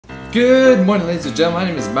Good morning, ladies and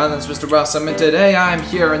gentlemen. My name is Mr. Rossum, and today I'm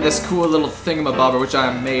here in this cool little thingamabobber which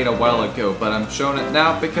I made a while ago, but I'm showing it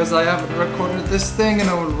now because I haven't recorded this thing in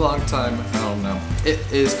a long time. I don't know. It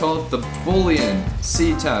is called the Boolean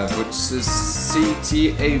CTAV, which is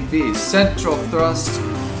CTAV, Central Thrust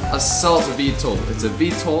Assault VTOL. It's a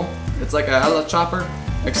VTOL. It's like a helicopter,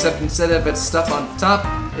 except instead of its stuff on top,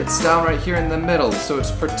 it's down right here in the middle, so it's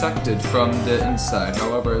protected from the inside.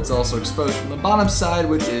 However, it's also exposed from the bottom side,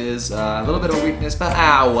 which is a little bit of a weakness, but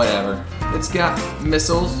whatever. It's got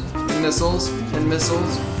missiles, and missiles, and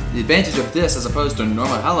missiles. The advantage of this, as opposed to a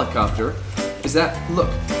normal helicopter, is that, look,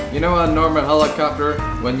 you know a normal helicopter,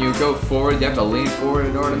 when you go forward, you have to lean forward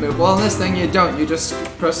in order to move. Well, in this thing, you don't. You just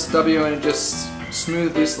press W and it just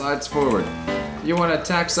smoothly slides forward. If you want to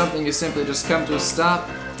attack something, you simply just come to a stop,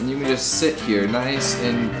 and you can just sit here, nice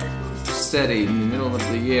and steady in the middle of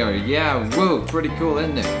the air. Yeah, whoa, pretty cool,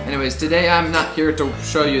 isn't it? Anyways, today I'm not here to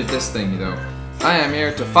show you this thing, though. I am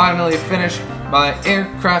here to finally finish my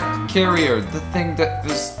aircraft carrier, the thing that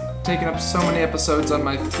has taken up so many episodes on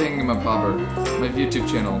my thingamabobber, my YouTube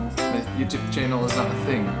channel. My YouTube channel is not a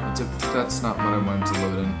thing. That's not what I wanted to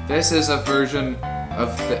load in. This is a version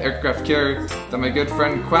of the aircraft carrier that my good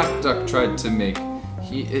friend Quackduck tried to make.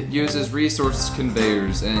 It uses resource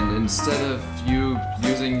conveyors, and instead of you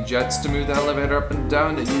using jets to move the elevator up and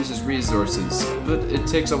down, it uses resources. But it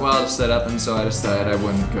takes a while to set up, and so I decided I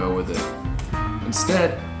wouldn't go with it.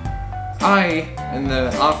 Instead, I, in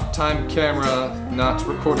the off-time camera, not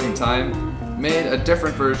recording time, made a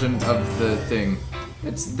different version of the thing.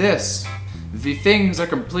 It's this. The things are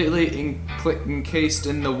completely encased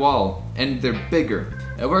in the wall, and they're bigger.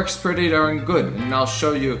 It works pretty darn good, and I'll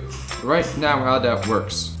show you right now how that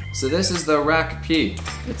works. So this is the RAC-P.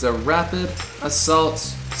 It's a Rapid Assault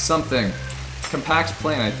something. Compact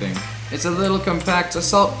plane, I think. It's a little compact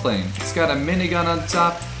assault plane. It's got a minigun on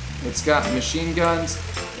top, it's got machine guns,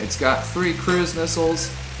 it's got 3 cruise missiles,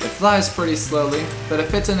 it flies pretty slowly, but it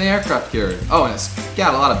fits in the aircraft carrier. Oh, and it's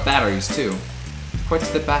got a lot of batteries too. Quite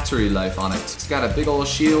the battery life on it. It's got a big old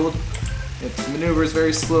shield. It maneuvers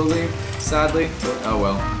very slowly, sadly, but oh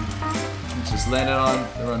well. It just landed on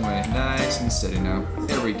the runway. Nice and steady now.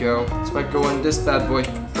 There we go. So if I go on this bad boy,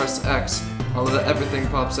 press X, all of everything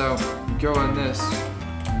pops out. You go on this,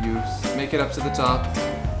 you make it up to the top,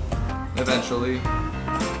 eventually.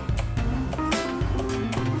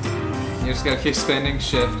 You just gotta keep spinning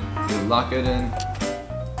shift, you lock it in,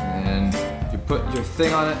 and you put your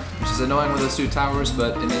thing on it, which is annoying with those 2 towers,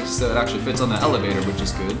 but it makes it so it actually fits on the elevator, which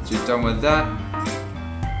is good. So you're done with that.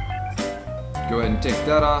 Go ahead and take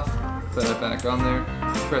that off, put it back on there,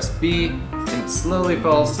 press B, and it slowly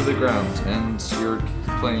falls to the ground, and your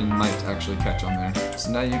plane might actually catch on there.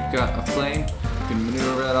 So now you've got a plane, you can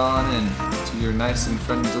maneuver it on in to your nice and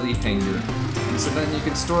friendly hangar. And so then you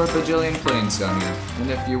can store a bajillion planes down here. And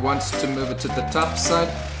if you want to move it to the top side,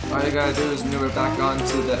 all you gotta do is maneuver back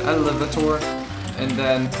onto the elevator, and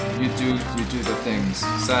then you do the things.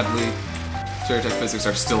 Sadly, Tech physics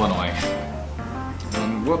are still annoying.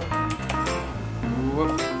 And whoop,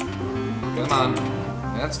 whoop, come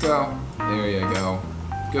on, let's go. There you go,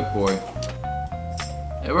 good boy.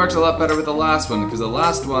 It works a lot better with the last one, because the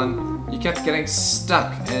last one, you kept getting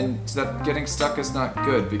stuck, and that getting stuck is not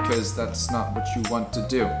good, because that's not what you want to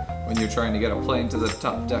do when you're trying to get a plane to the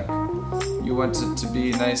top deck. You want it to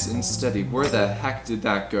be nice and steady. Where the heck did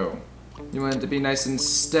that go? You want it to be nice and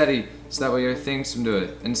steady, so that way your things can do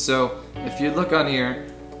it. And so, if you look on here,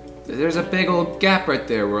 there's a big old gap right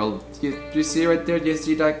there. Where you see right there? Do you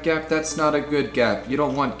see that gap? That's not a good gap. You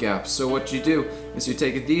don't want gaps. So what you do is you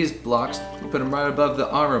take these blocks, you put them right above the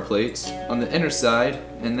armor plates on the inner side,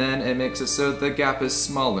 and then it makes it so the gap is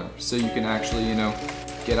smaller, so you can actually, you know,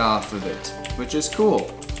 get off of it, which is cool.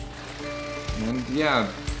 And yeah,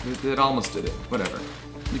 it almost did it. Whatever.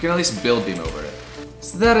 You can at least build beam over it.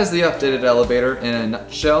 So that is the updated elevator in a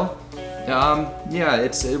nutshell. Yeah,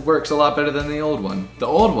 it works a lot better than the old one. The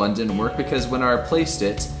old one didn't work because when I replaced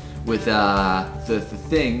it with the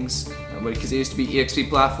things, because it used to be EXP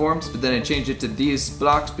platforms, but then I changed it to these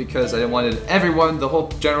blocks because I wanted everyone, the whole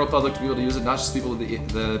general public, to be able to use it, not just people with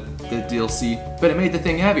the DLC. But it made the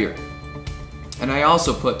thing heavier. And I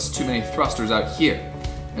also put too many thrusters out here.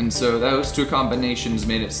 And so those 2 combinations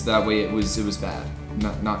made it so that way it was bad.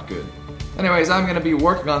 Not good. Anyways, I'm going to be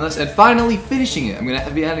working on this and finally finishing it. I'm going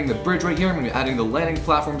to be adding the bridge right here. I'm going to be adding the landing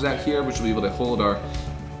platforms out here, which will be able to hold our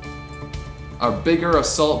bigger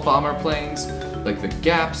assault bomber planes, like the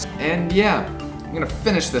gaps. And yeah, I'm going to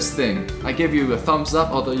finish this thing. I give you a thumbs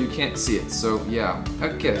up, although you can't see it. So yeah.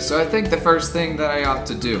 Okay, so I think the first thing that I ought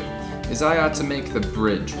to do is I ought to make the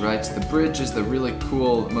bridge, right? The bridge is the really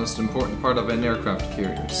cool, most important part of an aircraft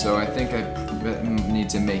carrier, so I think I need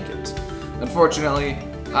to make it. Unfortunately,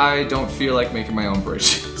 I don't feel like making my own bridge,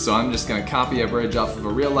 so I'm just gonna copy a bridge off of a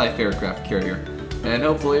real-life aircraft carrier, and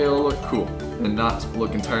hopefully it'll look cool, and not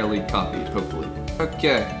look entirely copied, hopefully.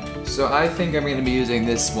 Okay, so I think I'm gonna be using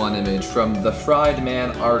this one image from the Fried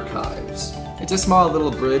Man Archives. It's a small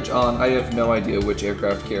little bridge on, I have no idea which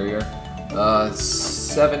aircraft carrier.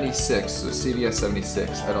 76, so CVS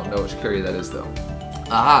 76. I don't know which carrier that is though.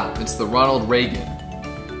 Aha, it's the Ronald Reagan.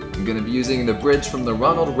 I'm gonna be using the bridge from the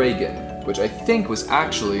Ronald Reagan, which I think was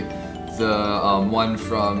actually the one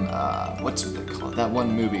from, what's it called? That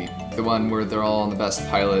one movie. The one where they're all on the best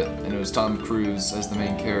pilot, and it was Tom Cruise as the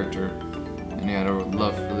main character. And he had a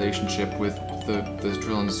love relationship with the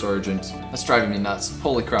drill sergeant. That's driving me nuts.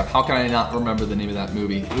 Holy crap, how can I not remember the name of that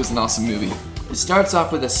movie? It was an awesome movie. It starts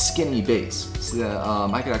off with a skinny base. So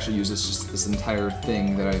I could actually use this entire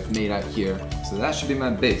thing that I've made out here. So that should be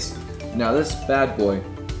my base. Now this bad boy,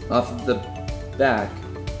 off of the back,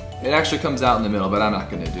 it actually comes out in the middle, but I'm not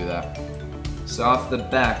gonna do that. So off the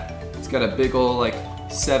back, it's got a big ol' like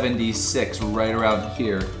 76 right around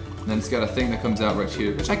here. And then it's got a thing that comes out right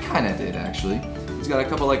here, which I kinda did actually. It's got a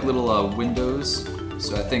couple like little windows,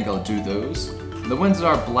 so I think I'll do those. The windows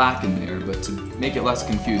are black in there, but to make it less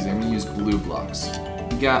confusing, I'm gonna use blue blocks.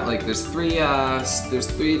 You got like, there's three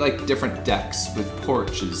like different decks with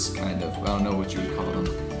porches, kind of. I don't know what you would call them,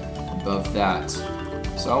 above that.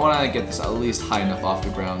 So I wanna get this at least high enough off the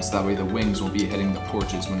ground, so that way the wings will be hitting the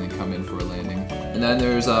porches when they come in for a landing. And then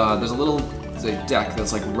there's a little deck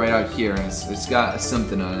that's like right out here, and it's got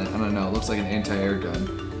something on it. I don't know, it looks like an anti-air gun.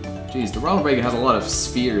 Jeez, the Ronald Reagan has a lot of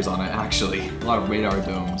spheres on it, actually. A lot of radar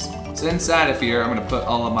domes. So inside of here, I'm gonna put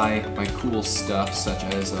all of my cool stuff, such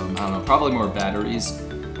as, I don't know, probably more batteries.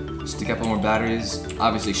 Just a couple more batteries.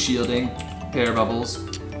 Obviously shielding, air bubbles.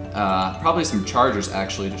 Probably some chargers,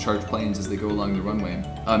 actually, to charge planes as they go along the runway.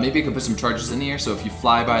 Maybe you could put some chargers in here, so if you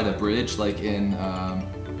fly by the bridge, like in,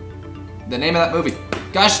 the name of that movie.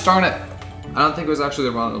 Gosh darn it! I don't think it was actually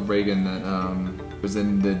the Ronald Reagan that, was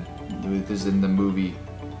in the movie.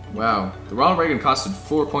 Wow, the Ronald Reagan costed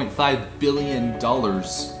 $4.5 billion.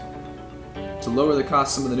 To lower the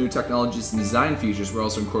cost, some of the new technologies and design features were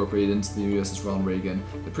also incorporated into the USS Ronald Reagan,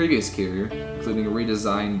 the previous carrier, including a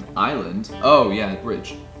redesigned island. Oh yeah,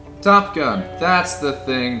 bridge. Top Gun, that's the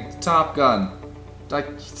thing, Top Gun.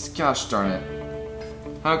 Gosh darn it.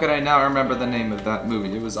 How could I not remember the name of that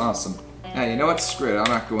movie? It was awesome. Hey, you know what? Screw it,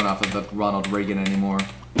 I'm not going off of the Ronald Reagan anymore.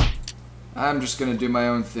 I'm just gonna do my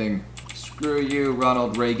own thing. Screw you,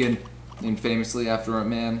 Ronald Reagan, named famously after a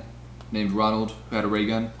man named Ronald who had a ray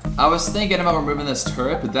gun. I was thinking about removing this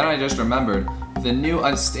turret, but then I just remembered the new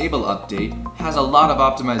Unstable update has a lot of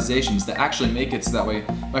optimizations that actually make it so that way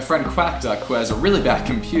my friend Quackduck, who has a really bad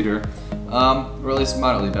computer, or at least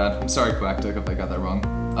moderately bad, I'm sorry Quackduck if I got that wrong,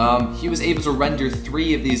 he was able to render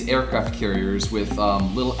 3 of these aircraft carriers with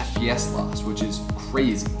little FPS loss, which is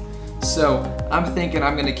crazy. So I'm thinking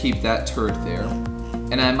I'm gonna keep that turret there,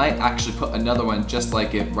 and I might actually put another one just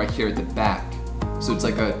like it right here at the back. So it's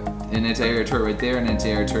like an anti-air turret right there, an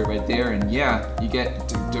anti-air turret right there, and yeah, you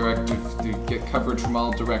get get coverage from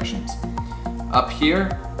all directions. Up here,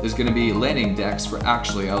 there's gonna be landing decks for,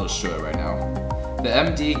 actually, I'll just show it right now. The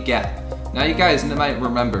MD Gap. Now you guys might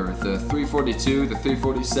remember the 342, the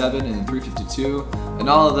 347, and the 352, and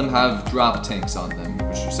all of them have drop tanks on them,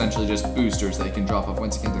 which are essentially just boosters that you can drop off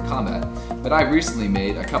once you get into combat. But I recently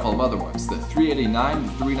made a couple of other ones, the 389, the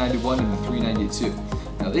 391, and the 392.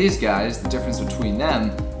 Now these guys, the difference between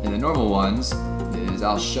them and the normal ones is,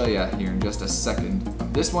 I'll show you here in just a second.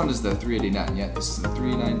 This one is the 389, yeah, this is the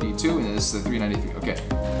 392, and this is the 393, okay.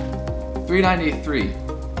 393,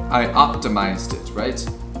 I optimized it, right?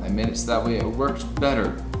 I made it so that way it worked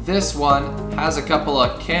better. This one has a couple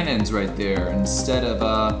of cannons right there instead of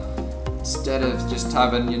just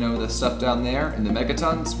having, you know, the stuff down there and the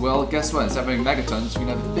megatons. Well, guess what? Instead of having megatons, you can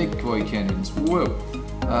have the big boy cannons. Whoa!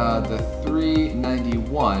 The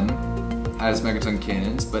 391 has megaton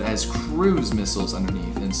cannons, but has cruise missiles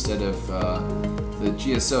underneath instead of the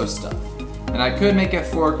GSO stuff. And I could make it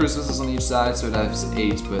 4 cruise missiles on each side, so it has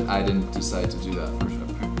 8, but I didn't decide to do that for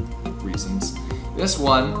reasons. This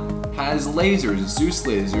one has lasers, Zeus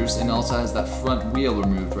lasers, and also has that front wheel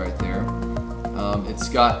removed right there. It's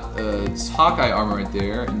got its Hawkeye armor right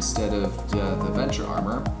there instead of the Venture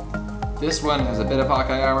armor. This one has a bit of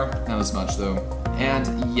Hawkeye armor, not as much though.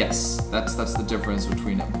 And yes, that's the difference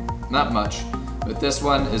between them. Not much, but this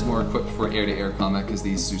one is more equipped for air-to-air combat because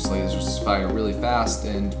these Zeus lasers fire really fast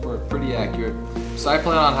and pretty accurate. So I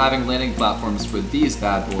plan on having landing platforms for these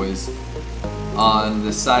bad boys on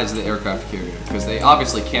the sides of the aircraft carrier, because they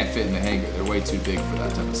obviously can't fit in the hangar. They're way too big for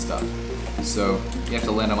that type of stuff. So you have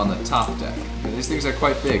to land them on the top deck. And these things are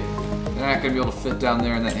quite big. They're not going to be able to fit down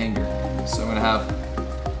there in that hangar. So I'm going to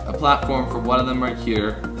have a platform for one of them right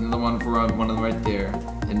here, another one for one of them right there,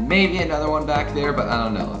 and maybe another one back there, but I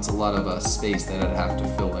don't know. It's a lot of space that I'd have to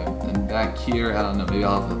fill in. And back here, I don't know, maybe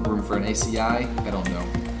I'll have room for an ACI? I don't know.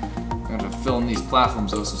 I'm going to have to fill in these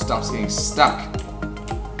platforms though, so it stops getting stuck.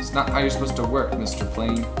 It's not how you're supposed to work, Mr.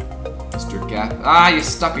 Plane. Mr. Gap. Ah, you're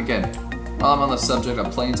stuck again. While I'm on the subject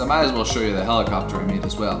of planes, I might as well show you the helicopter I made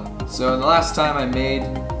as well. So the last time I made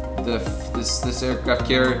this aircraft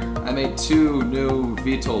carrier, I made two new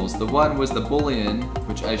VTOLs. The one was the Bullion,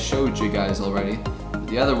 which I showed you guys already.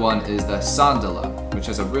 The other one is the Sandala, which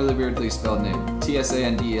has a really weirdly spelled name,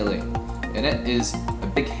 T-S-A-N-D-L-A. And it is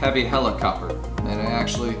a big heavy helicopter. And I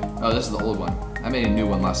actually, oh, this is the old one. I made a new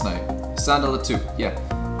one last night. Sandala 2, yeah.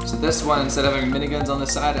 So this one, instead of having miniguns on the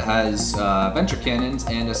side, it has venture cannons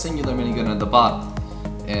and a singular minigun on the bottom.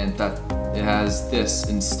 And that it has this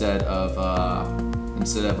instead of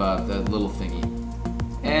the little thingy.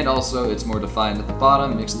 And also it's more defined at the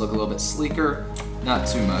bottom, makes it look a little bit sleeker. Not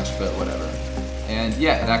too much, but whatever. And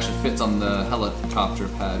yeah, it actually fits on the helicopter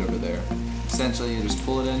pad over there. Essentially, you just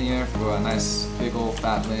pull it in here for a nice big old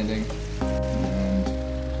fat landing. And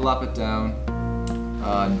plop it down.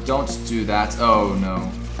 Don't do that. Oh no.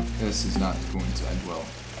 This is not going to end well.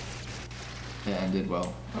 It ended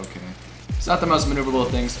well. Okay. It's not the most maneuverable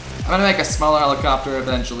of things. I'm gonna make a smaller helicopter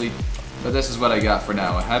eventually. But this is what I got for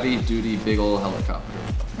now, a heavy-duty, big ol' helicopter.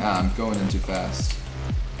 Ah, I'm going in too fast.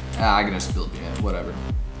 Ah, I can just build it, whatever.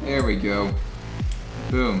 There we go.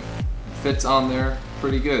 Boom. It fits on there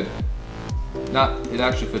pretty good. It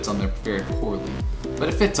actually fits on there very poorly. But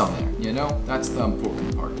it fits on there, you know? That's the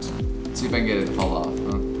important part. Let's see if I can get it to fall off,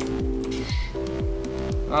 huh?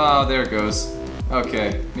 Oh, there it goes.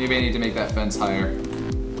 Okay, maybe I need to make that fence higher.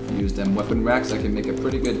 Use them weapon racks, I can make a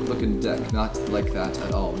pretty good looking deck. Not like that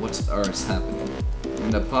at all. What is happening?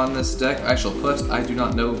 And upon this deck, I shall put, I do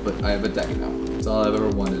not know, but I have a deck now. That's all I've ever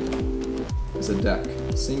wanted. It's a deck.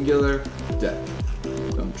 Singular deck.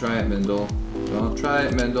 Don't try it, Mendel. Don't try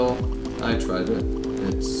it, Mendel. I tried it.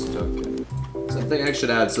 It's okay. So I think I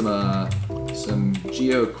should add some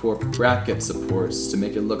GeoCorp bracket supports to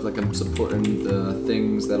make it look like I'm supporting the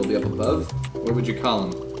things that'll be up above. What would you call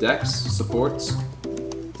them? Decks? Supports?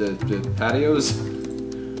 The patios?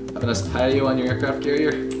 Have a nice patio on your aircraft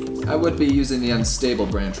carrier? I would be using the unstable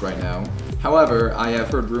branch right now. However, I have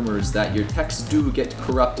heard rumors that your texts do get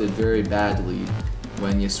corrupted very badly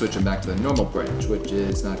when you switch them back to the normal branch, which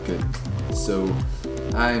is not good. So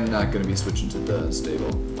I'm not going to be switching to the stable.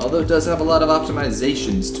 Although it does have a lot of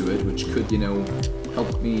optimizations to it, which could, you know,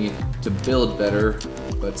 help me to build better,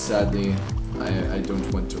 but sadly, I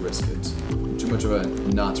don't want to risk it. I'm too much of a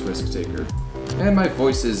not risk taker. And my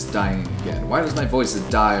voice is dying again. Why does my voice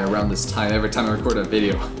die around this time every time I record a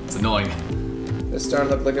video? It's annoying. Does it start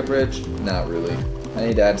to look like a bridge? Not really. I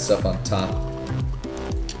need to add stuff on top.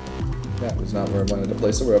 That was not where I wanted to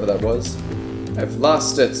place it, wherever that was. I've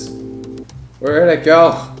lost it. Where did it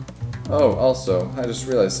go? Oh, also, I just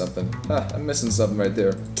realized something. I'm missing something right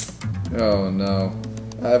there. Oh no.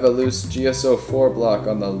 I have a loose GSO4 block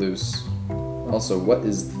on the loose. Also, what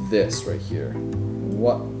is this right here?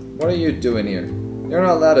 What are you doing here? You're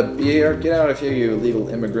not allowed to be here. Get out of here, you illegal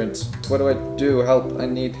immigrant. What do I do? Help. I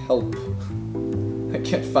need help. I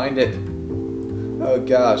can't find it. Oh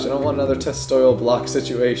gosh, I don't want another testoil block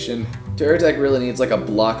situation. Terratech really needs like a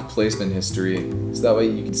block placement history, so that way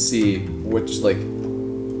you can see which, like,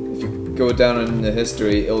 if you go down in the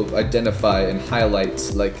history, it'll identify and highlight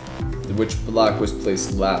like which block was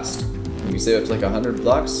placed last. You can save up to like 100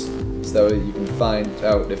 blocks, so that way you can find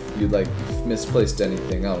out if you like misplaced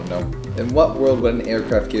anything. I don't know. In what world would an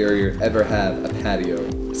aircraft carrier ever have a patio?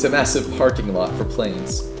 It's a massive parking lot for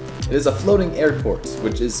planes. It is a floating airport,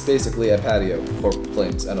 which is basically a patio for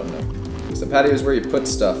planes. I don't know. So patio is where you put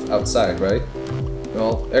stuff outside, right?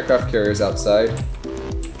 Well, aircraft carriers outside.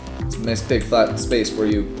 It's a nice big flat space where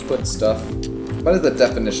you put stuff. What is the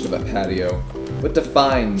definition of a patio? What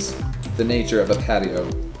defines the nature of a patio?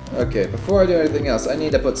 Okay, before I do anything else, I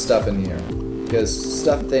need to put stuff in here. Because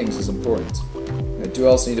stuff things is important. I do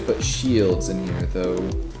also need to put shields in here, though.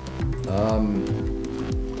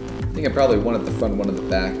 I think I probably one at the front, one at the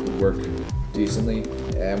back would work decently.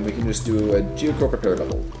 And we can just do a GeoCorp repair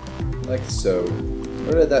level. Like so.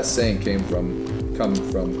 Where did that saying come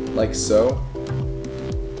from? Like so?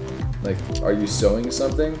 Like, are you sewing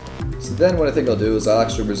something? So then what I think I'll do is I'll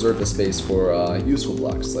actually reserve the space for useful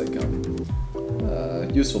blocks, like,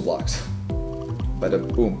 useful blocks. Bada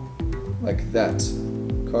boom. Like that.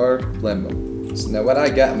 Car, Lambo. So now what I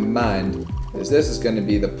got in mind is this is going to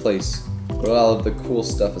be the place where all of the cool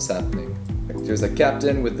stuff is happening. Like, there's a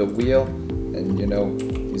captain with the wheel, and you know,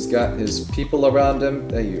 he's got his people around him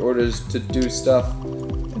that he orders to do stuff.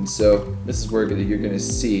 And so this is where you're going to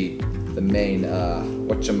see the main,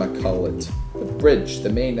 whatchamacallit, the bridge, the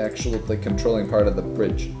main actual like controlling part of the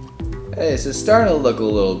bridge. Hey, this is starting to look a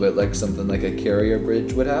little bit like something like a carrier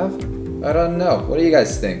bridge would have. I don't know. What do you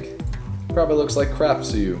guys think? Probably looks like crap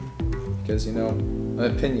to you. Because, you know, I'm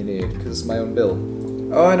opinionated because it's my own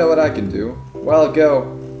build. Oh, I know what I can do. A while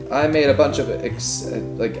ago, I made a bunch of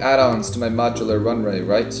like add-ons to my modular runway,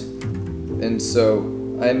 right? And so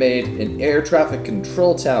I made an air traffic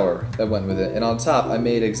control tower that went with it. And on top, I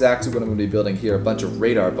made exactly what I'm going to be building here, a bunch of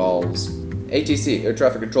radar balls. ATC, air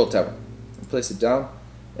traffic control tower. Place it down.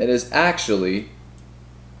 It is actually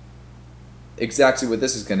exactly what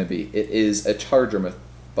this is going to be. It is a charger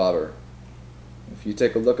bobber. If you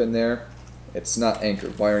take a look in there, it's not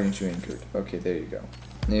anchored. Why aren't you anchored? Okay, there you go.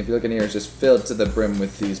 And if you look in here, it's just filled to the brim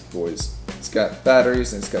with these boys. It's got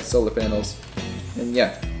batteries and it's got solar panels. And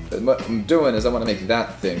yeah, but what I'm doing is I want to make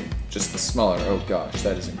that thing just smaller. Oh gosh,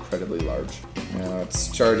 that is incredibly large. Now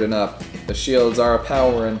it's charging up. The shields are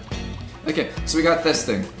powering. Okay, so we got this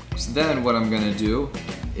thing. So then what I'm going to do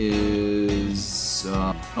is...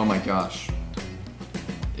 oh my gosh.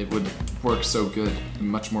 It would work so good and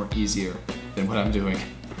much more easier than what I'm doing.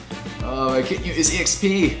 Oh, I can't use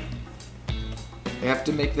EXP! I have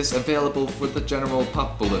to make this available for the general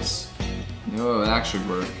populace. Oh, it actually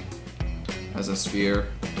work. As a sphere.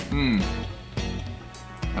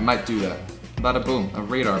 I might do that. Bada boom, a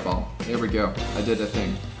radar ball. There we go. I did a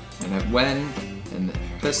thing. And when in the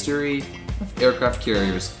history of aircraft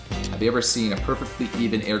carriers have you ever seen a perfectly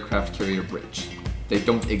even aircraft carrier bridge? They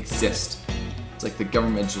don't exist. It's like the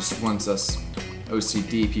government just wants us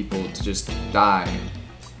OCD people to just die.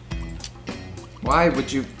 Why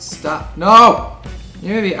would you stop? No! You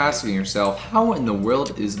may be asking yourself, how in the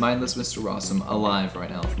world is mindless Mr. Rossum alive right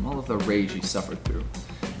now from all of the rage he suffered through?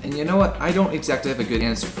 And you know what? I don't exactly have a good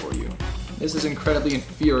answer for you. This is incredibly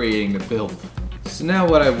infuriating to build. So now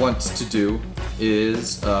what I want to do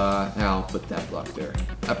is, I'll put that block there.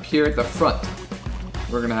 Up here at the front,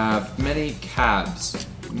 we're gonna have many cabs.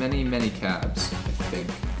 Many cabs, I think.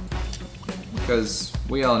 Because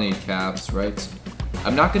we all need cabs, right?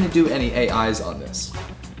 I'm not gonna do any AIs on this.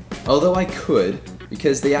 Although I could,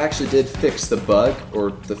 because they actually did fix the bug,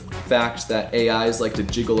 or the fact that AIs like to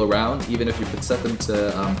jiggle around, even if you could set them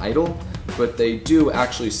to idle, but they do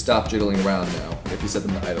actually stop jiggling around now, if you set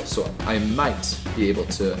them to idle, so I might be able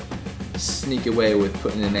to sneak away with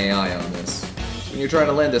putting an AI on this. When you're trying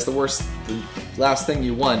to land this, the last thing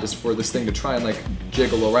you want is for this thing to try and like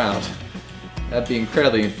jiggle around. That'd be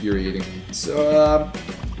incredibly infuriating. So,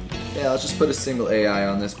 yeah, let's just put a single AI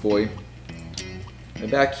on this boy. And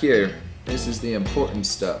back here, this is the important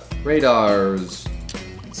stuff. Radars.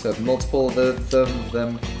 Let's have multiple of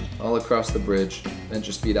them all across the bridge.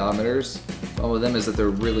 Venture speedometers. All of them is that they're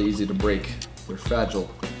really easy to break. They're fragile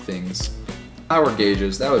things. Power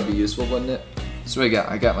gauges, that would be useful, wouldn't it? So I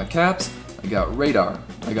got my caps, I got radar,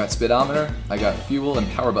 I got speedometer, I got fuel and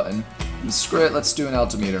power button. And screw it, let's do an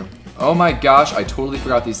altimeter. Oh my gosh, I totally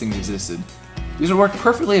forgot these things existed. These would work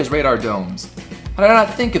perfectly as radar domes. How did I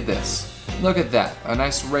not think of this? Look at that, a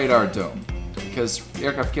nice radar dome. Because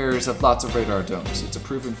aircraft carriers have lots of radar domes, it's a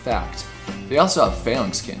proven fact. They also have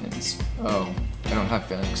phalanx cannons. Oh, I don't have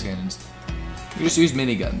phalanx cannons. You just use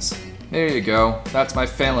miniguns. There you go, that's my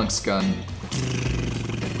phalanx gun.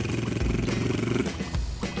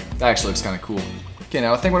 That actually looks kind of cool. Okay,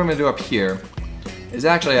 now I think what I'm gonna do up here is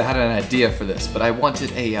actually I had an idea for this, but I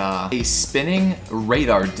wanted a spinning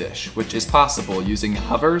radar dish, which is possible using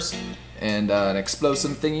hovers and an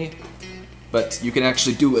explosive thingy. But you can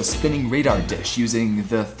actually do a spinning radar dish using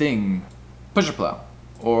the thing, pusher plow,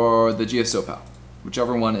 or the GSO plow,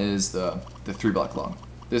 whichever one is the 3 block long.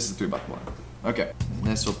 This is the 3 block long. Okay, and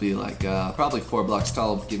this will be like probably 4 blocks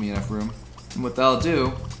tall, give me enough room. And what that'll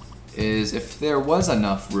do is if there was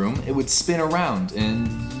enough room, it would spin around. And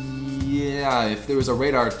yeah, if there was a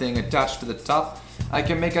radar thing attached to the top, I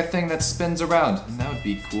can make a thing that spins around. And that would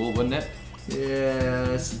be cool, wouldn't it? Yeah,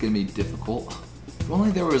 this is gonna be difficult. If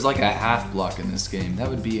only there was like a half block in this game, that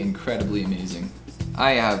would be incredibly amazing.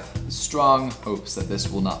 I have strong hopes that this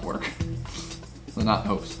will not work. Well, not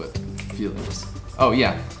hopes, but feelings. Oh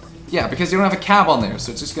yeah. Yeah, because you don't have a cab on there,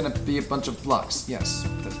 so it's just gonna be a bunch of blocks. Yes,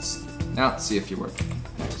 that's... Now let's see if you work.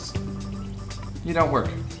 Thanks. You don't work.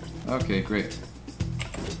 Okay, great.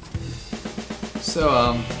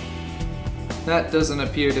 So, that doesn't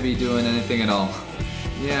appear to be doing anything at all.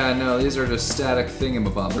 Yeah, no, these are just static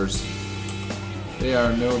thingamabobbers. They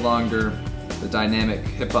are no longer the dynamic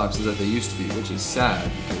hitboxes that they used to be, which is sad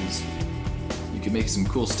because you could make some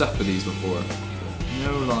cool stuff with these before. But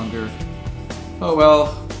no longer. Oh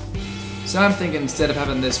well. So I'm thinking instead of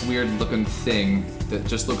having this weird looking thing that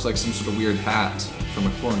just looks like some sort of weird hat from a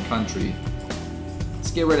foreign country,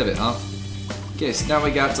 let's get rid of it, huh? Okay, so now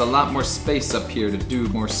we got a lot more space up here to do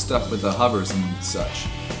more stuff with the hovers and such.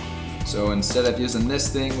 So instead of using this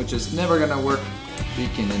thing, which is never gonna work, we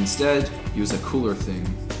can instead use a cooler thing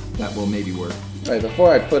that will maybe work. Alright,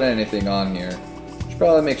 before I put anything on here, I should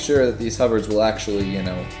probably make sure that these hovers will actually, you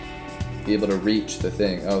know, be able to reach the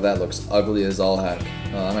thing. Oh, that looks ugly as all heck.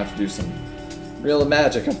 I'm gonna have to do some real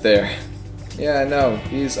magic up there. Yeah, no,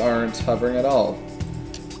 these aren't hovering at all.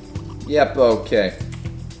 Yep, okay.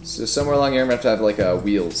 So somewhere along here I'm gonna have to have like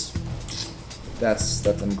wheels. That's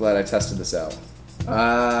I'm glad I tested this out.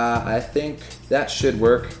 I think that should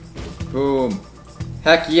work. Boom.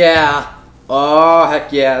 Heck yeah! Oh,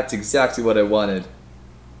 heck yeah, that's exactly what I wanted.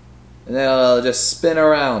 And then I'll just spin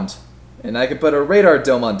around. And I could put a radar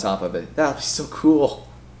dome on top of it. That'd be so cool.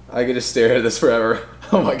 I could just stare at this forever.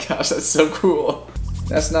 Oh my gosh, that's so cool.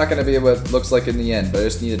 That's not gonna be what it looks like in the end, but I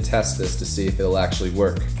just need to test this to see if it'll actually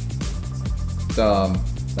work.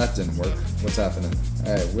 That didn't work. What's happening?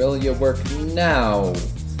 Alright, will you work now?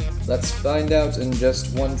 Let's find out in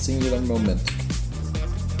just one singular moment.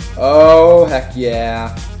 Oh, heck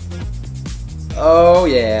yeah. Oh,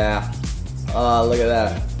 yeah. Oh, look at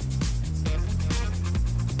that.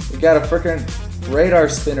 We got a frickin' radar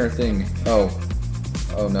spinner thing. Oh.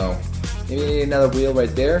 Oh, no. Maybe another wheel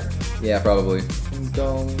right there? Yeah, probably.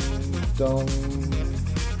 Dong, dong,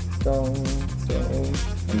 dong, dong.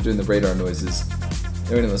 I'm doing the radar noises.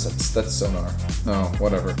 Wait, no, that's sonar. Oh,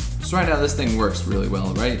 whatever. So right now this thing works really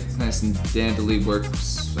well, right? Nice and dandily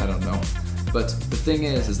works, I don't know. But the thing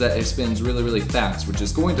is that it spins really, really fast, which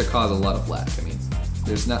is going to cause a lot of lag. I mean,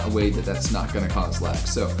 there's not a way that that's not going to cause lag.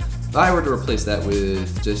 So if I were to replace that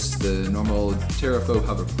with just the normal Terrafo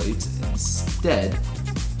hover plate instead,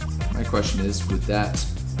 my question is, would that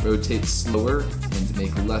rotate slower and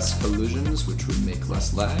make less collisions, which would make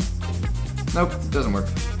less lag? Nope, it doesn't work.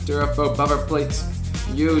 Terrafo hover plates,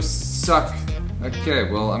 you suck.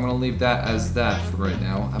 Okay, well, I'm gonna leave that as that for right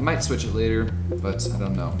now. I might switch it later, but I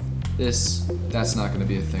don't know. That's not gonna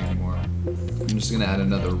be a thing anymore. I'm just gonna add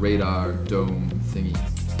another radar dome thingy.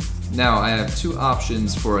 Now, I have two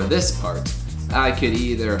options for this part. I could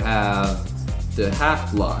either have the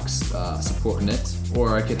half blocks supporting it,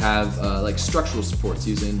 or I could have like structural supports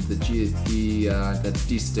using the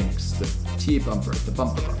D-stinks, the T-bumper, the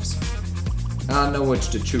bumper bars. I don't know which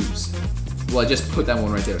to choose. Well, I just put that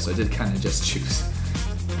one right there, so I did kind of just choose.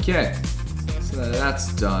 Okay, so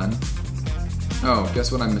that's done. Oh,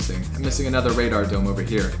 guess what I'm missing? I'm missing another radar dome over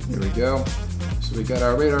here. Here we go. So we got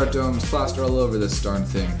our radar domes plastered all over this darn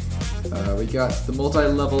thing. We got the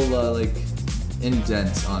multi-level like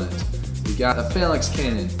indent on it. We got a phalanx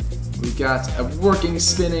cannon. We got a working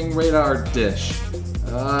spinning radar dish.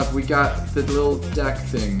 We got the little deck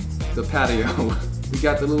thing, the patio. We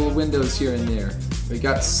got the little windows here and there. We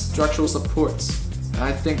got structural supports.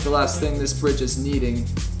 I think the last thing this bridge is needing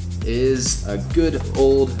is a good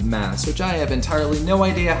old mast, which I have entirely no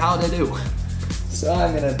idea how to do. So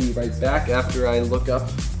I'm gonna be right back after I look up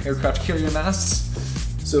aircraft carrier masts.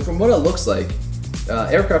 So from what it looks like,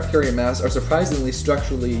 aircraft carrier masts are surprisingly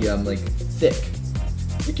structurally like thick.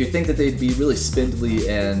 Like you think that they'd be really spindly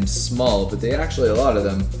and small, but they actually, a lot of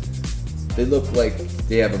them, they look like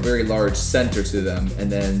they have a very large center to them,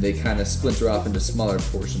 and then they kind of splinter off into smaller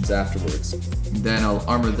portions afterwards. And then I'll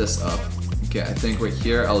armor this up. Okay, I think right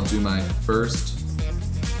here I'll do my first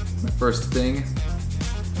thing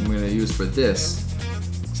I'm gonna use for this.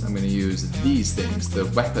 So I'm gonna use these things, the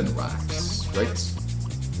weapon racks, right?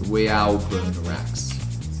 The weapon racks.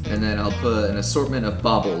 And then I'll put an assortment of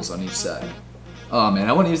baubles on each side. Oh man,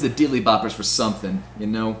 I want to use the dealy boppers for something, you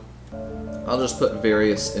know? I'll just put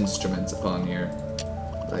various instruments upon here.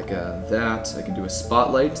 Like that, I can do a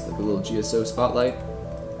spotlight, like a little GSO spotlight.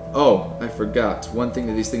 Oh, I forgot. One thing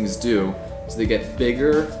that these things do is they get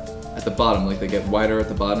bigger at the bottom, like they get wider at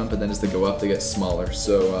the bottom, but then as they go up, they get smaller.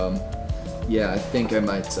 So, yeah, I think I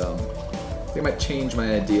might change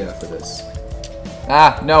my idea for this.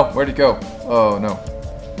 Ah, no, where'd it go? Oh, no.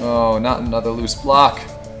 Oh, not another loose block.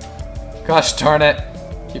 Gosh darn it.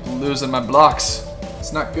 Keep losing my blocks.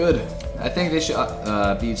 It's not good. I think they should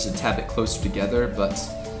be just a tad bit closer together, but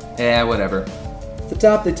whatever. At the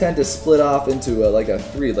top, they tend to split off into like a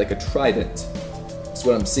trident. That's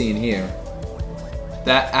what I'm seeing here.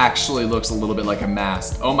 That actually looks a little bit like a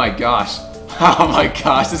mast. Oh my gosh. Oh my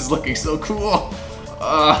gosh, this is looking so cool.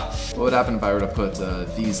 What would happen if I were to put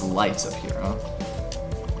these lights up here, huh?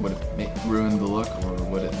 Would it ruin the look, or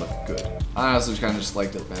would it look good? I honestly kind of just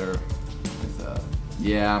liked it better with,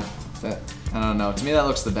 yeah, I don't know. To me, that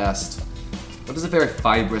looks the best. What is a very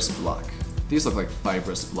fibrous block? These look like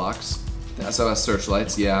fibrous blocks. The SOS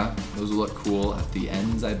searchlights, yeah. Those will look cool at the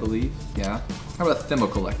ends, I believe. Yeah. How about a thermal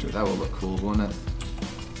collector? That will look cool, won't it?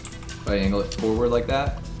 If I angle it forward like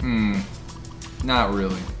that? Not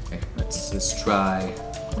really. Okay, let's just try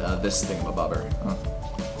this thingamabobber.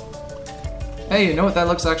 Hey, you know what? That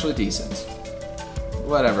looks actually decent.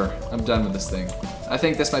 Whatever. I'm done with this thing. I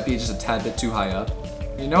think this might be just a tad bit too high up.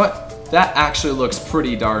 You know what? That actually looks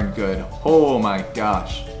pretty darn good. Oh my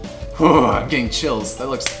gosh. I'm getting chills. That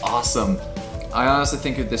looks awesome. I honestly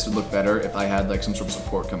think that this would look better if I had like some sort of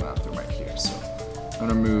support coming out through right here. So I'm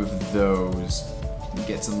gonna remove those and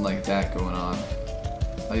get something like that going on.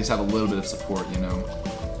 At least have a little bit of support, you know.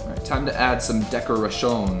 Alright, time to add some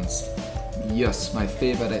decorations. Yes, my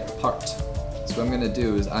favorite part. So what I'm gonna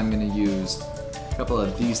do is I'm gonna use a couple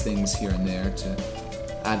of these things here and there to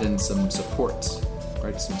add in some support,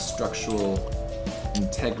 right? Some structural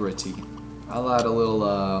integrity. I'll add a little,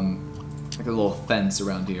 like a little fence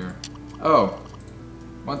around here. Oh,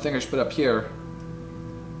 one thing I should put up here,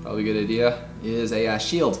 probably a good idea, is a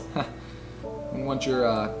shield. Wouldn't want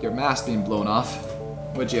your mask being blown off,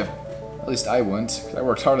 would you? At least I wouldn't, 'cause I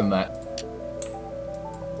worked hard on that.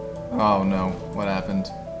 Oh no, what happened?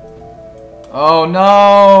 Oh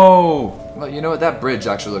no! Well, you know what, that bridge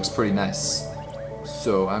actually looks pretty nice.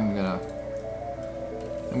 So I'm gonna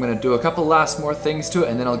do a couple last more things to it,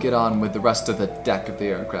 and then I'll get on with the rest of the deck of the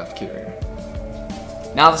aircraft carrier.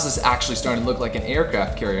 Now this is actually starting to look like an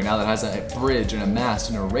aircraft carrier now that it has a bridge and a mast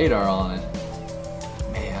and a radar on it.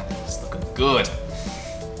 Man, it's looking good.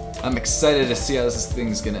 I'm excited to see how this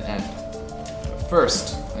thing's gonna end. But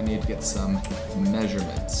first, I need to get some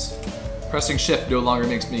measurements. Pressing shift no longer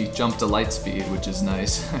makes me jump to light speed, which is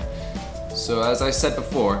nice. So as I said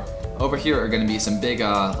before, over here are gonna be some big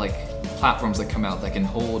like platforms that come out that can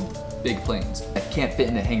hold big planes that can't fit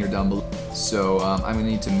in the hangar down below. So I'm gonna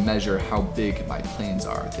need to measure how big my planes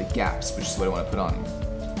are, the gaps, which is what I want to put on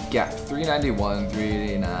here. Gap 391,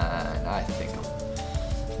 389, I think.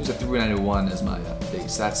 There's a 391 as my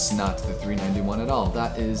base. That's not the 391 at all.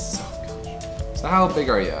 That is, oh gosh. So how big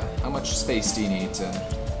are you? How much space do you need to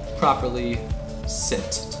properly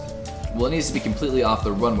sit? Well, it needs to be completely off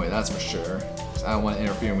the runway, that's for sure. So I don't want to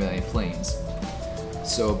interfere with any planes.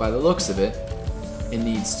 So by the looks of it, it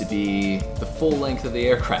needs to be the full length of the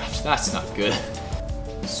aircraft. That's not good.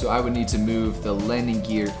 So I would need to move the landing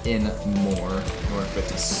gear in more in order for it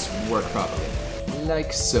to work properly.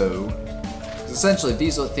 Like so. Because essentially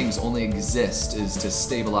these things only exist is to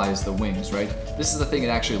stabilize the wings, right? This is the thing it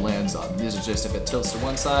actually lands on. These are just if it tilts to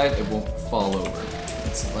one side, it won't fall over.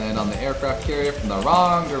 It's land on the aircraft carrier from the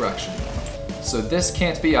wrong direction. So this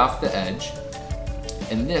can't be off the edge,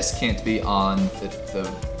 and this can't be on the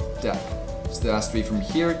deck. So that has to be from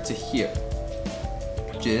here to here,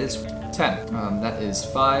 which is 10. That is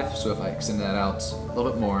 5, so if I extend that out a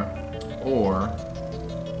little bit more,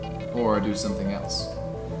 or do something else.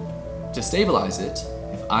 To stabilize it,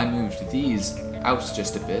 if I moved these out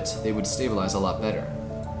just a bit, they would stabilize a lot better.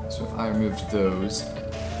 So if I removed those,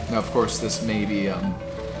 now of course this may be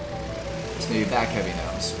back heavy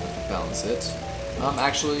now, so if I balance it.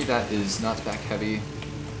 Actually that is not back heavy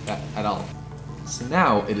at all. So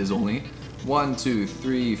now it is only 1, 2,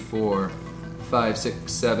 3, 4, 5,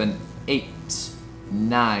 6, 7, 8,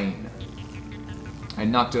 9. I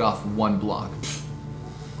knocked it off 1 block.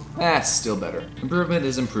 That's still better. Improvement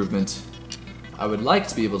is improvement. I would like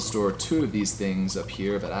to be able to store 2 of these things up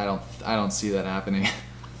here, but I don't see that happening.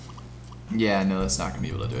 Yeah, no, that's not gonna be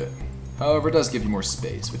able to do it. However, it does give you more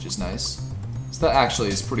space, which is nice. So that actually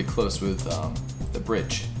is pretty close with the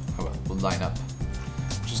bridge. How it will line up,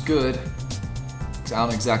 which is good. I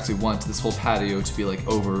don't exactly want this whole patio to be like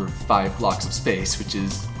over 5 blocks of space, which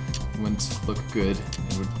wouldn't look good.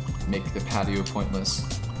 It would make the patio pointless.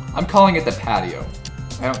 I'm calling it the patio.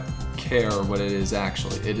 I don't care what it is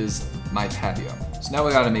actually. It is my patio. So now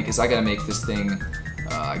what I gotta make is I gotta make this thing,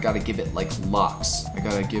 I gotta give it like locks. I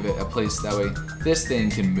gotta give it a place that way this thing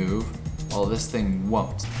can move while this thing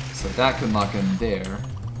won't. So that can lock in there.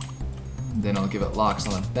 And then I'll give it locks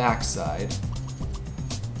on the back side.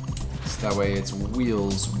 That way its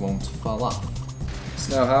wheels won't fall off.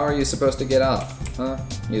 So now how are you supposed to get off? Huh?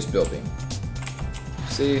 Use build beam.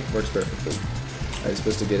 See? Works perfectly. How are you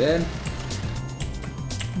supposed to get in?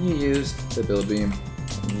 You use the build beam.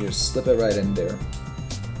 And you just slip it right in there.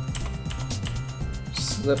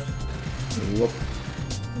 Slip. Whoop.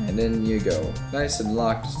 And in you go. Nice and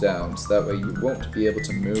locked down, so that way you won't be able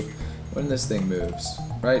to move when this thing moves.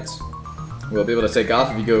 Right? We'll be able to take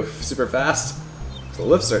off if you go super fast.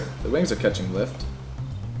 The wings are catching lift.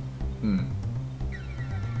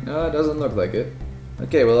 No, it doesn't look like it.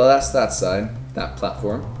 Okay, well that's that side, that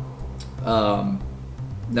platform.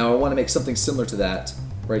 Now I want to make something similar to that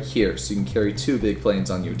right here, so you can carry 2 big planes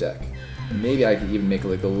on your deck. And maybe I could even make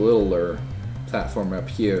like a littler platform up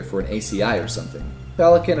here for an ACI or something.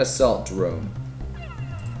 Pelican Assault Drone.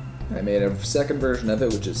 I made a second version of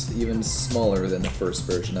it, which is even smaller than the first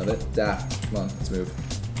version of it. Come on, let's move.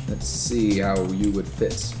 Let's see how you would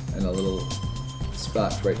fit in a little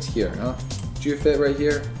spot right here, huh? Do you fit right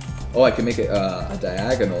here? Oh, I can make it a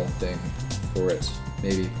diagonal thing for it.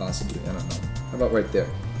 Maybe, possibly, I don't know. How about right there?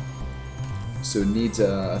 So it needs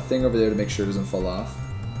a thing over there to make sure it doesn't fall off.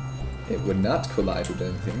 It would not collide with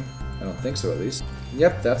anything. I don't think so, at least.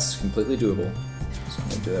 Yep, that's completely doable. So I'm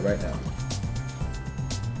gonna do that right now.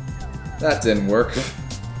 That didn't work.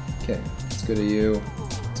 Okay, let's go to you.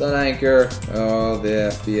 It's on anchor. Oh,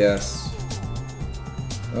 the FPS.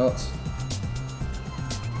 Well,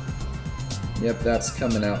 yep, that's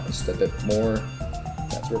coming out just a bit more.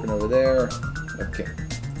 That's working over there. Okay.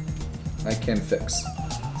 I can fix.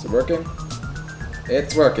 Is it working?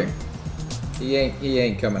 It's working. He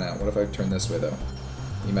ain't coming out. What if I turn this way though?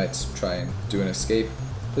 He might try and do an escape.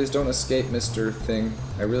 Please don't escape, Mr. Thing.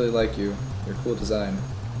 I really like you. Your cool design.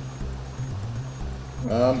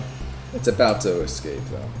 It's about to escape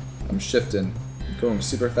though. I'm shifting, going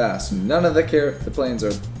super fast. None of the planes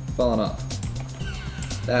are falling off.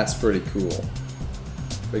 That's pretty cool.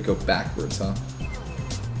 We go backwards, huh?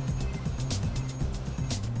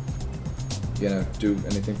 You gonna do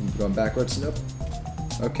anything from going backwards? Nope.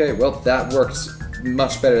 Okay, well that worked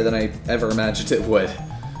much better than I ever imagined it would.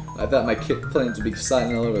 I thought my planes would be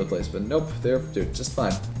sliding all over the place, but nope, they're just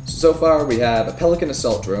fine. So far we have a Pelican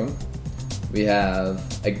Assault Drone. We have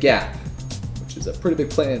a Gap, which is a pretty big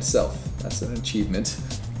plane itself. That's an achievement.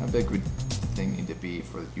 How big would the thing need to be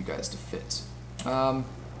for you guys to fit?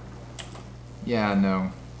 Yeah,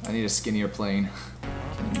 no. I need a skinnier plane.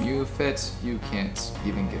 Can you fit? You can't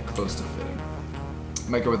even get close to fitting. I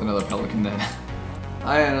might go with another Pelican then.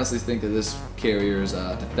 I honestly think that this carrier's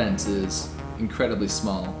defense is incredibly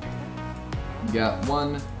small. You got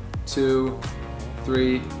 1, 2,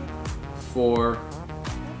 3, 4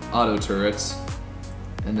 auto turrets,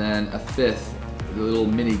 and then a 5th, the little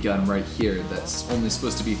minigun right here that's only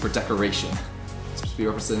supposed to be for decoration. It's supposed to be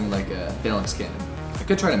representing like a phalanx cannon. I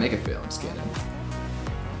could try to make a phalanx cannon.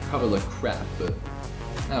 Probably look crap, but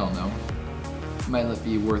I don't know. Might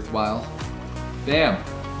be worthwhile. Bam!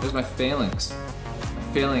 There's my phalanx. My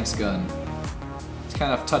phalanx gun. It's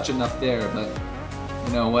kind of touching up there, but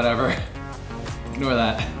you know, whatever. Ignore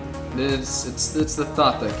that. It's the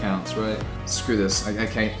thought that counts, right? Screw this. I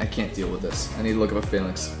can't deal with this. I need to look up a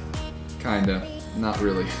phalanx. Kinda. Not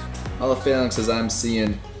really. All the phalanxes I'm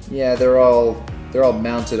seeing, yeah, they're all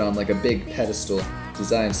mounted on like a big pedestal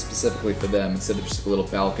designed specifically for them instead of just a little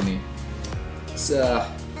balcony. So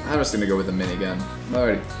I'm just gonna go with a minigun.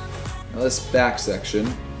 Alrighty. Now this back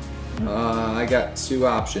section, I got 2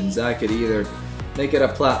 options. I could either make it a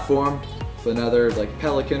platform with another like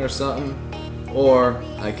Pelican or something, or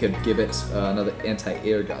I could give it another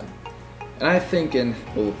anti-air gun. And I'm thinking,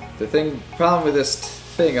 well, the problem with this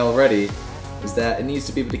thing already is that it needs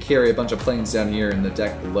to be able to carry a bunch of planes down here in the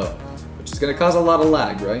deck below, which is going to cause a lot of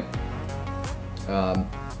lag, right?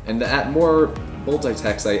 And the more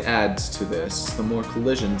multi-techs I add to this, the more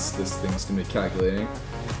collisions this thing's going to be calculating,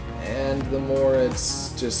 and the more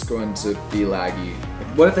it's just going to be laggy.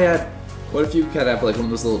 What if you could have like one of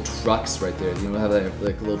those little trucks right there? You know, have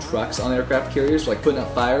like little trucks on aircraft carriers for like putting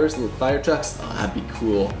out fires, little fire trucks? Oh, that'd be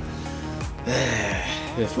cool.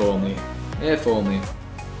 If only. If only.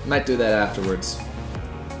 Might do that afterwards.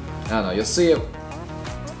 I don't know, you'll see it.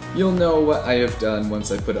 You'll know what I have done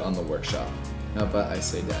once I put it on the workshop. How about I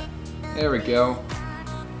say that? There we go.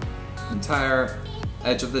 Entire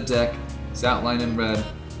edge of the deck is outlined in red,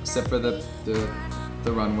 except for the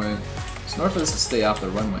runway. So in order for this to stay off the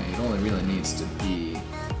runway, it only really needs to be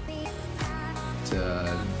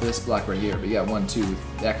to this block right here. But you got 1, 2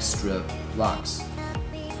 extra blocks.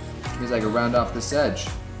 Which means I can round off this edge,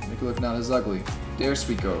 make it look not as ugly. There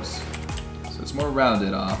we goes. So it's more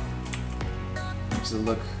rounded off. Makes it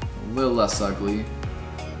look a little less ugly.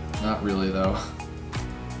 Not really though.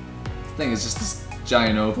 This thing is just this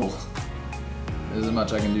giant oval. There isn't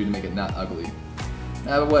much I can do to make it not ugly.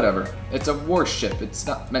 But whatever. It's a warship. It's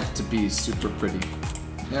not meant to be super pretty.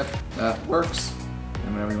 Yep, that works.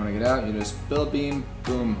 And whenever you want to get out, you just build beam,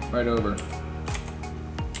 boom, right over.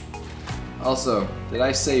 Also, did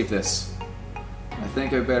I save this? I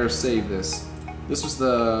think I better save this. This was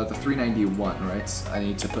the 391, right? I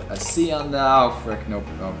need to put a C on that. Oh, frick, nope,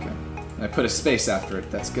 okay. I put a space after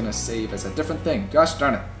it. That's gonna save as a different thing. Gosh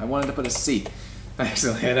darn it, I wanted to put a C. I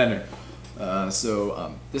accidentally hit enter.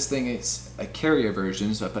 This thing is a carrier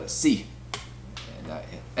version, so I put a C. And I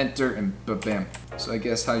hit enter and bam. So I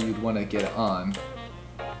guess how you'd want to get it on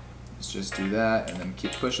is just do that and then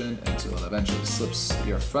keep pushing until it eventually slips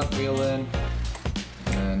your front wheel in.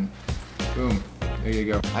 And then, boom, there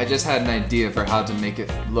you go. I just had an idea for how to make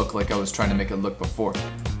it look like I was trying to make it look before.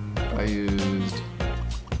 I used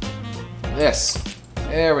this.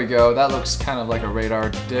 There we go. That looks kind of like a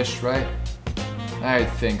radar dish, right? I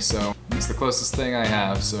think so. It's the closest thing I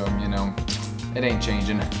have, so, you know, it ain't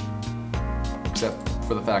changing. Except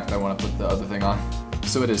for the fact that I want to put the other thing on.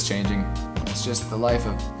 So it is changing. It's just the life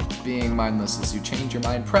of being mindless, is you change your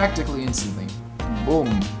mind practically instantly. Boom.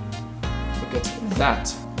 Look at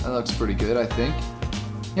that. That looks pretty good, I think.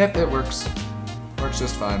 Yep, it works. Works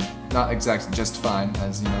just fine. Not exactly just fine,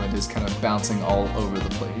 as, you know, it is kind of bouncing all over the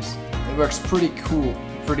place. It works pretty cool,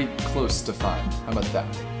 pretty close to fine. How about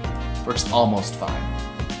that? Works almost fine.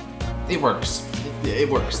 It works. It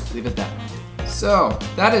works. Leave it at that. So,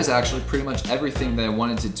 that is actually pretty much everything that I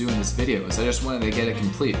wanted to do in this video, is I just wanted to get it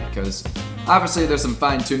complete, because obviously there's some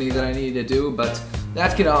fine-tuning that I need to do, but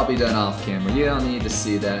that can all be done off camera. You don't need to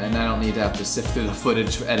see that, and I don't need to have to sift through the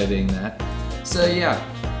footage for editing that. So yeah,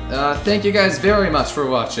 thank you guys very much for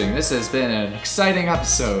watching. This has been an exciting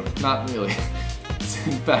episode. Not really. It's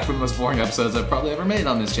in fact one of the most boring episodes I've probably ever made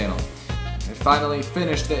on this channel. I finally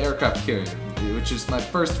finished the aircraft carrier, which is my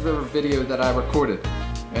first ever video that I recorded.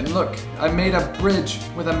 And look, I made a bridge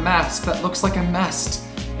with a mast that looks like a mast,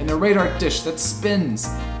 and a radar dish that spins,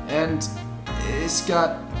 and it's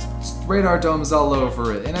got radar domes all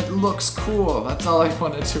over it, and it looks cool. That's all I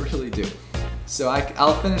wanted to really do. So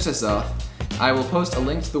I'll finish this off. I will post a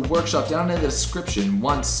link to the workshop down in the description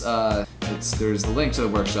once there's the link to the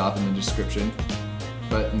workshop in the description.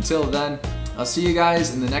 But until then, I'll see you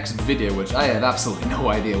guys in the next video, which I have absolutely no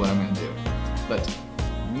idea what I'm going to do. But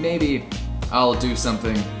maybe I'll do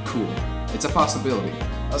something cool. It's a possibility.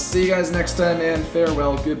 I'll see you guys next time, and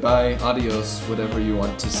farewell, goodbye, adios, whatever you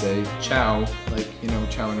want to say. Ciao, like, you know,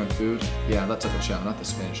 chowing on food. Yeah, that type of chow, not the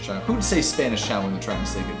Spanish chow. Who would say Spanish chow when they're trying to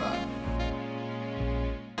say goodbye?